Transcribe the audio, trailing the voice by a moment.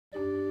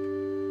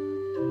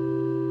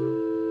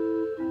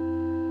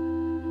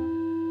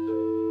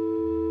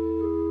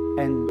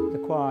and the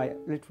choir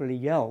literally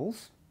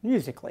yells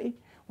musically,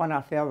 one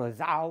after the other,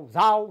 zow,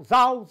 zow,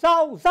 zow,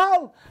 zow,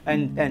 zow,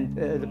 and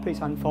the piece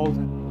unfolds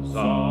and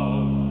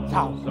zow,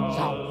 zow, zow,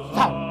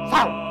 zow,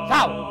 zow,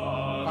 zow.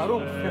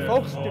 Warum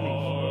verfolgst du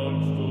mich?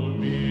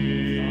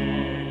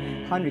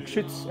 Heinrich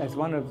Schütz, as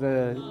one of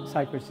the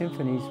sacred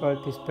symphonies,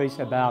 wrote this piece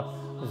about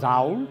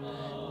Saul,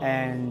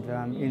 and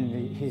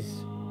in his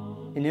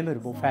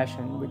inimitable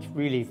fashion, which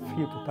really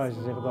few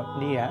composers ever got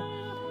near,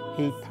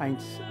 he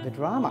paints the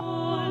drama.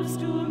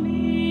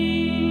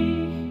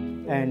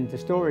 And the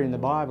story in the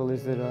Bible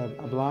is that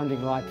a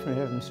blinding light from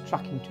heaven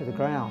struck him to the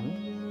ground,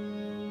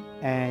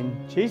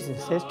 and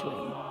Jesus says to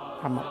him,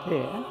 come up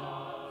there,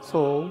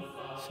 Saul,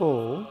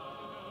 Saul,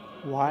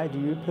 why do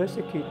you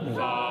persecute me?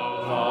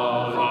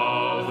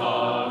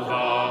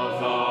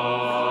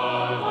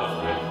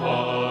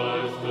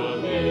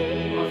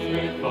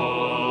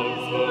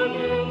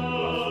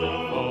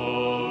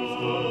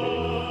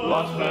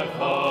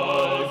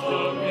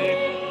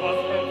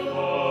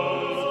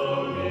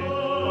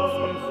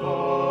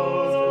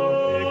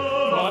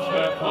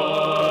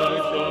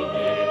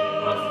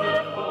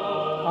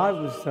 I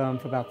was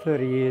for about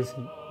 30 years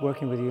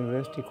working with the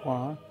university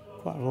choir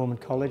at Ormond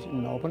College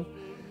in Melbourne,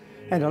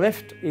 and I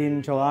left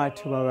in July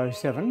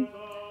 2007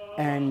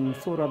 and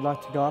thought I'd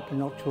like to go up a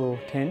notch or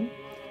 10,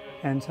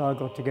 and so I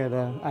got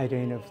together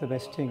 18 of the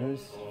best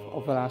singers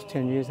of the last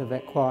 10 years of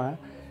that choir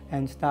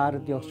and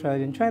started the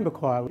Australian Chamber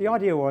Choir. The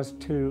idea was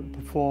to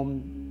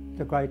perform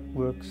the great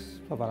works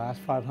for the last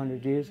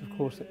 500 years. Of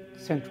course,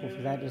 central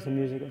to that is the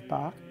music of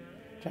Bach,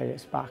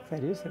 J.S. Bach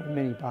that is, there are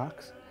many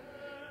Bachs.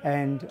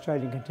 And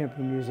Australian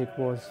contemporary music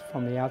was,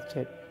 from the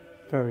outset,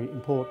 very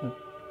important.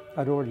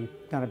 I'd already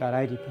done about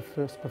 80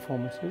 first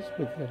performances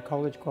with the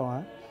college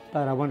choir,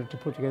 but I wanted to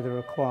put together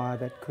a choir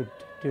that could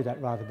do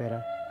that rather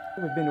better.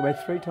 We've been away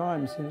 3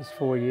 times in this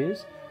 4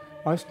 years,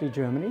 mostly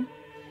Germany,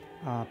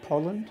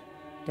 Poland,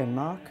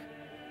 Denmark,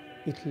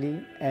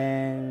 Italy,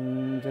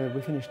 and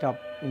we finished up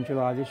in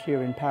July this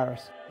year in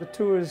Paris. The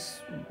tours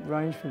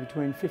range from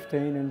between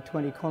 15 and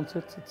 20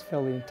 concerts. It's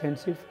fairly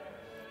intensive,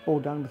 all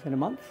done within a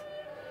month.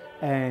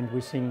 And we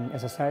sing,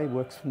 as I say,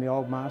 works from the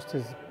old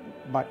masters,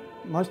 but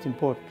most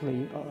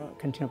importantly,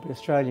 contemporary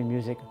Australian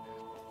music.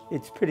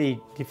 It's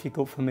pretty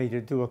difficult for me to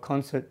do a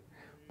concert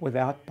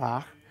without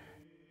Bach.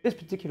 This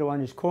particular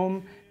one is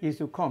Komm,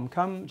 Jesu komm,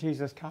 come,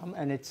 Jesus come,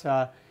 and it's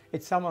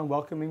someone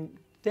welcoming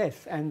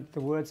death. And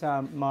the words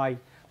are, my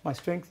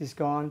strength is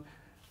gone,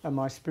 and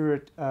my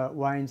spirit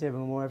wanes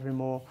evermore,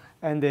 evermore.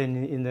 And then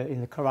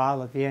in the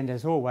chorale at the end,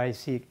 as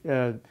always, he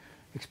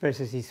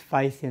expresses his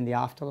faith in the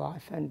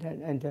afterlife.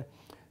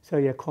 So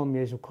yeah, Komm,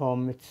 Jesu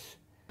komm, it's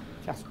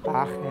just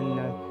Bach, and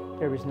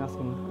there is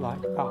nothing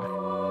like Bach.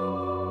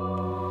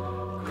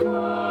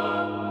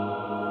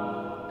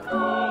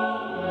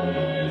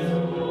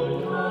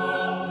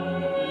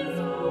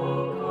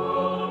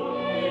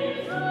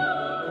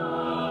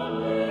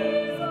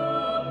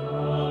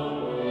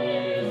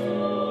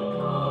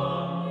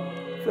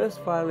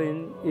 First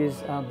violin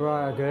is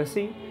Briar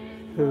Gersey,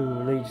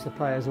 who leads the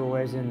play as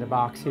always in the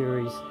Bach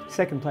series.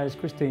 Second player is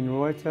Christine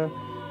Reuter,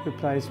 who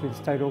plays with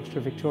State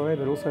Orchestra Victoria,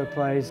 but also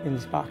plays in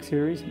the Spark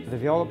series. The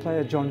viola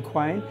player, John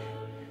Quain.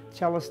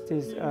 Cellist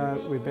is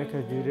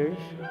Rebecca Dudich,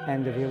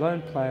 and the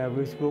violin player,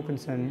 Ruth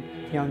Wilkinson,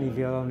 the only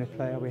violin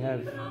player we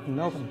have in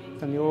Melbourne.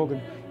 And the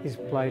organ is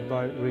played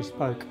by Reese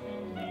Spoke,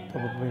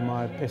 probably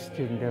my best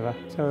student ever.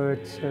 So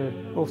it's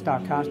an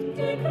all-star cast.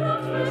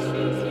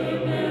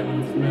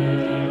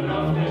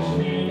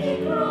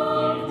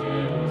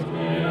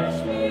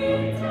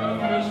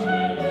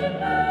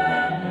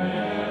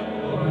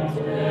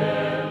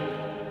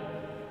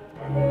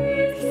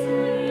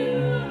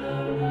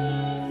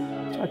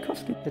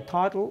 The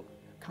title,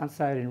 can't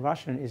say it in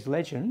Russian, is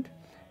Legend,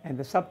 and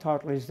the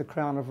subtitle is The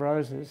Crown of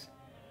Roses.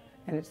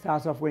 And it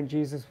starts off when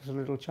Jesus was a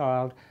little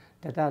child,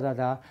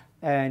 da-da-da-da,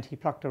 and he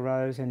plucked a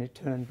rose and it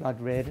turned blood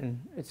red, and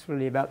it's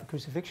really about the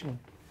crucifixion.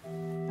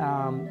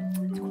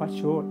 It's quite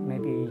short,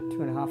 maybe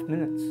 2.5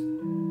 minutes,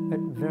 but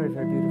very,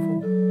 very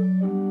beautiful.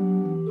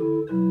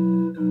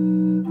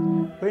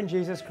 When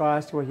Jesus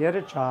Christ was yet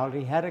a child,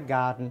 he had a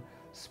garden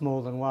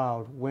small and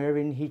wild,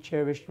 wherein he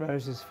cherished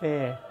roses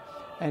fair,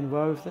 and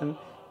wove them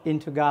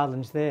into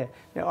garlands there.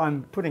 Now,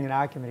 I'm putting an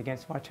argument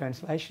against my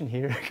translation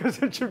here because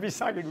it should be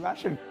sung in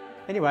Russian.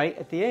 Anyway,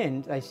 at the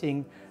end they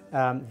sing,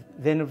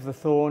 then of the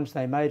thorns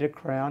they made a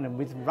crown, and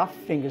with rough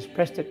fingers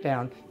pressed it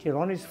down till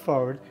on his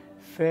forehead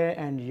fair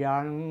and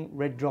young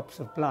red drops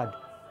of blood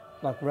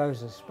like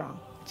roses sprung.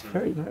 It's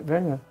very,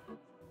 very...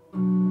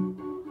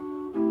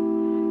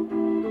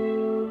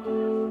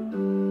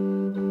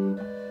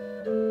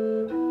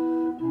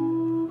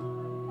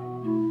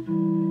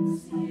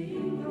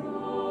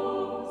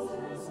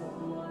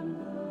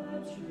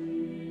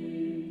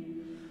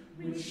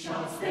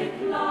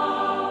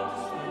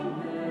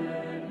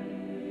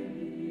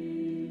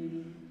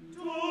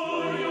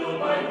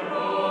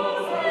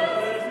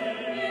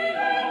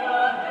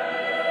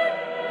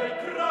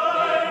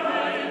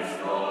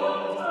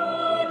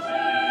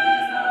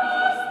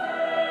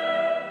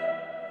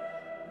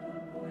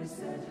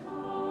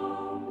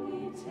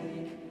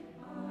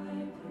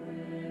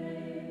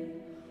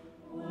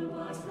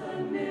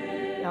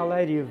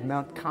 Lady of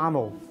Mount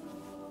Carmel.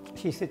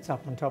 She sits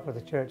up on top of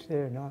the church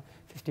there,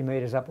 50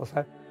 metres up or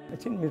so.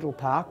 It's in Middle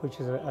Park, which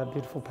is a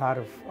beautiful part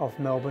of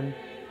Melbourne,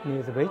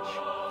 near the beach.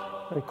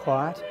 Very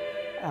quiet.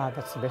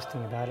 That's the best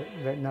thing about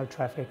it. No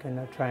traffic and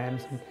no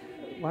trams. And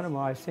one of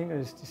my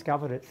singers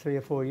discovered it 3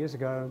 or 4 years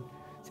ago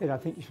and said, I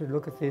think you should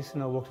look at this.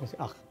 And I walked in and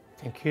said, oh,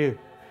 thank you.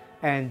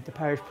 And the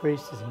parish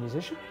priest is a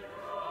musician,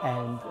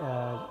 and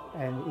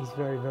he's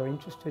very, very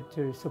interested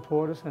to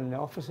support us, and the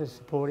office is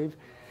supportive.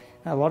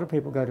 A lot of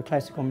people go to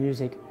classical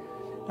music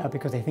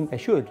because they think they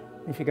should.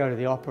 If you go to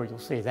the opera, you'll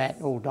see that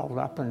all dolled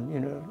up and,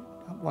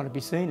 don't want to be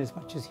seen as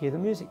much as hear the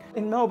music.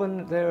 In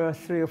Melbourne, there are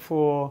 3 or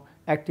 4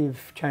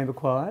 active chamber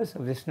choirs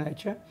of this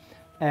nature,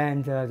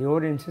 and the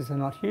audiences are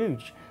not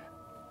huge.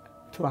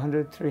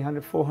 200,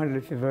 300, 400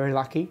 if you're very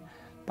lucky.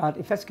 But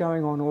if that's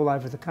going on all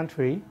over the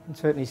country, and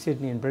certainly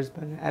Sydney and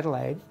Brisbane and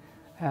Adelaide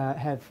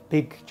have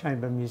big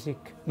chamber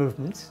music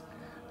movements,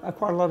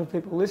 quite a lot of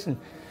people listen.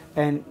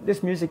 And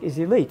this music is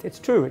elite. It's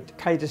true, it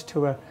caters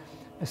to a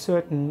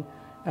certain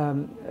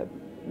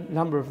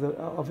number of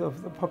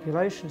the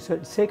population, a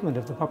certain segment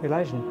of the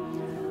population.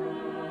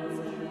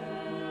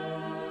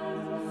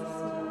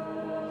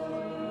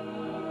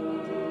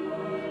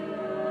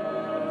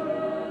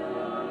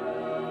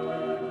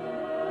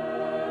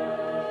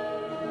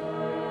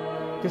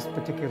 This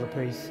particular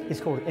piece is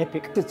called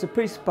Epic. It's a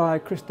piece by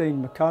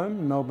Christine McComb,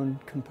 Melbourne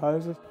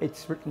composer.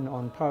 It's written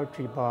on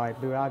poetry by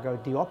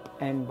Birago Diop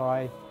and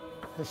by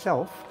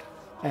herself,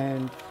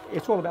 and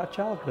it's all about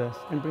childbirth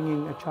and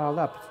bringing a child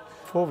up.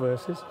 4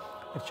 verses.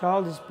 A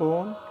child is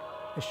born,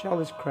 a shell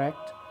is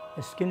cracked,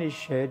 a skin is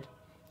shed,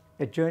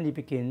 a journey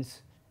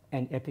begins,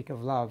 an epic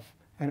of love.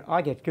 And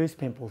I get goose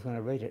pimples when I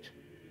read it.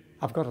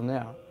 I've got them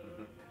now.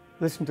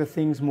 Listen to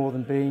things more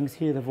than beings,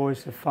 hear the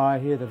voice of fire,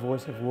 hear the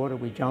voice of water,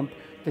 we jump.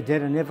 The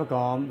dead are never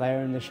gone, they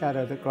are in the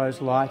shadow that grows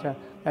lighter,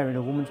 they are in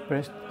a woman's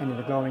breast and in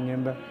the glowing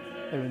ember,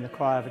 they are in the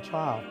cry of a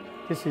child.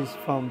 This is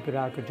from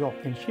Birago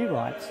Diop, and she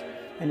writes,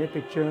 an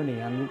epic journey,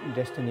 unwritten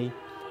destiny,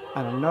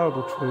 an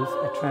unknowable truth,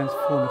 a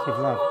transformative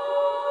love.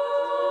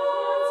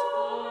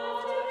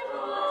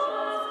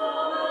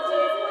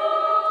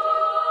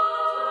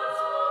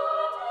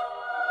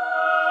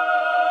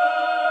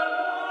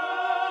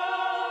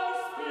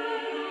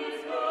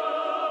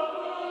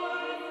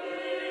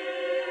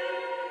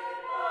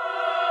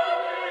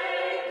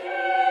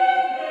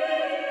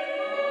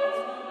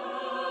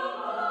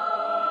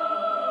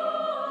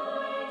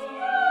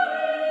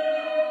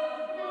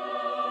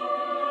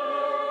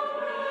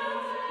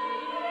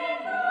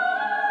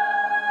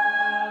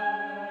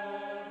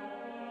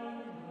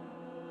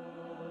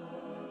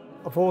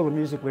 Of all the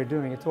music we're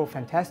doing, it's all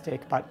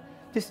fantastic, but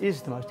this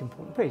is the most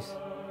important piece,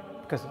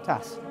 because it's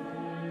us.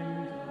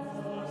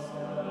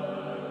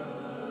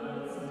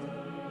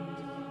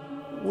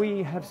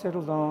 We have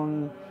settled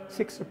on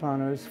 6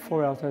 sopranos,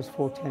 4 altos,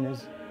 4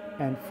 tenors,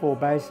 and 4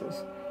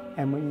 basses.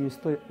 And when you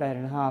split that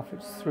in half,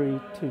 it's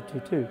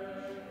 3-2-2-2,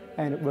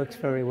 and it works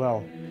very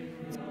well.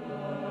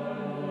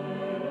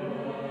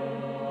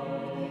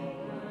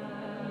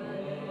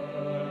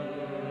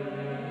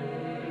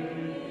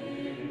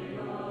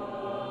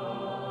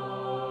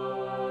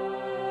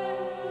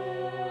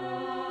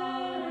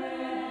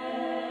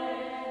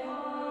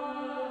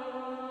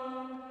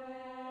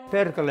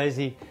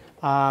 Pergolesi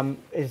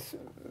is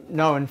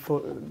known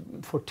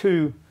for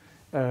 2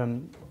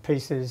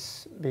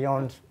 pieces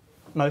beyond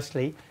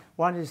mostly.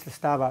 One is the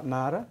Stabat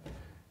Mater,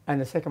 and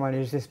the second one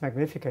is this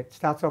Magnificat. It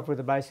starts off with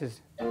the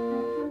basses.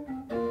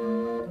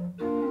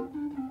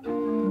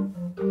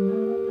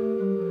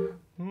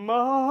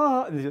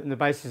 And the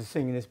basses are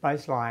singing this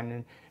bass line,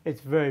 and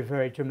it's very,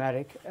 very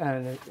dramatic,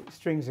 and the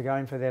strings are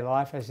going for their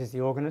life, as is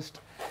the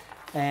organist.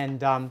 And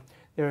there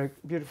are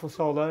beautiful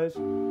solos.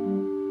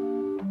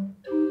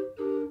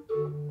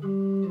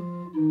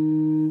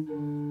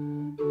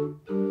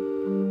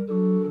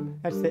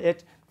 That's the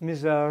Et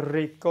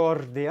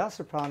Misericordia,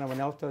 soprano and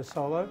alto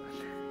solo,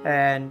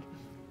 and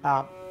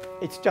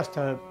it's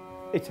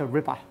a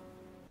ripper.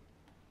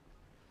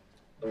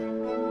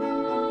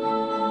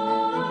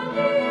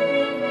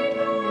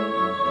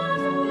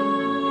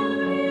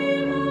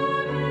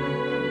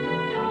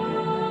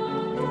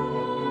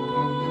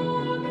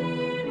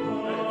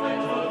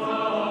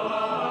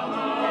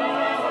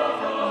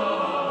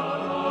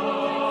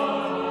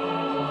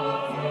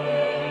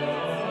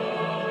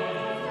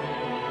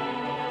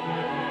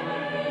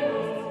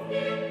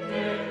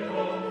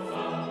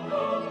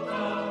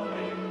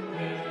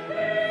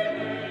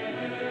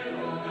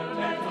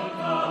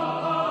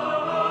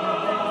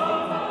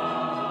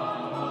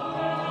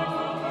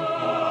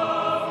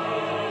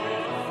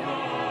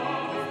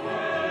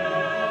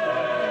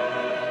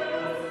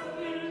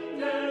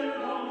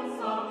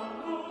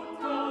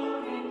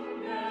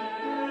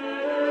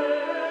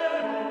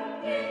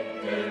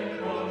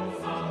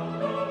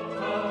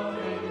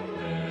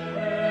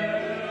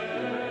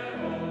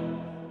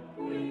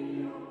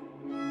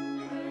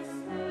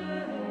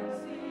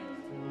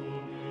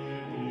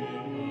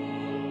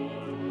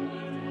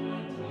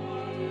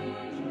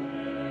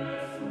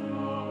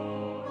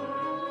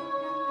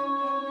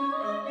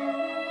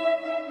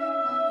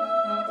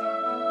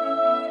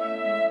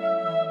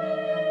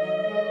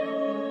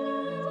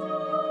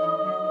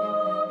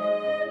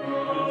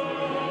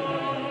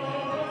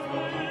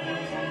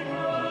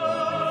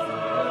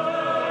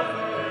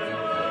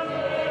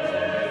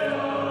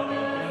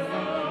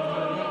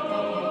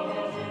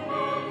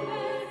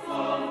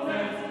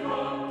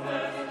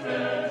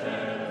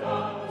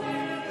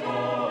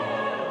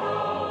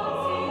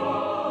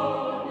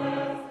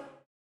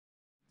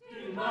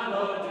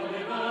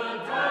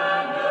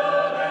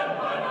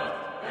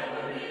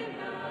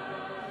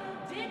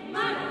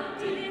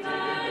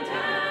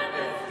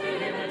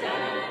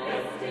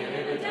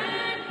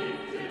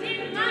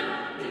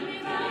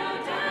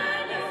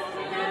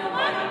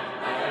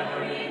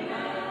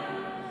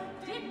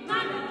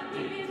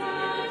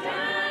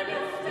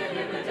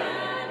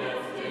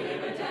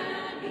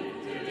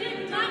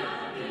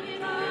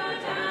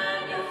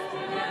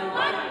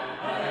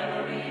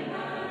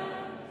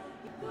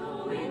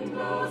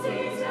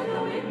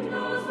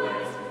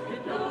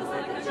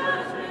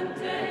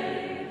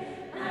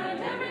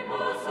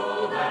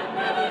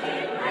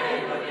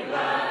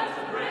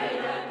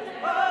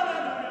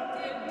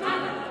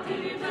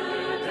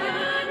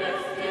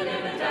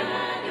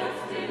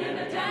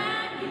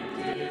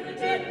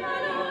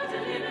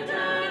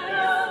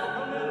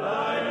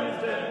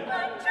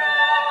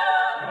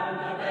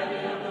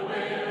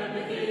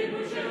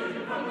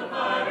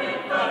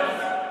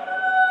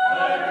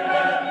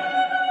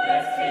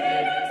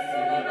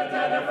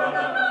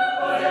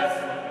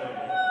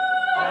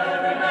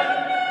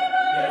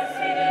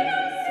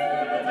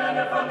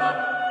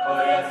 Stefana,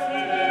 oh yes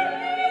he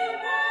did.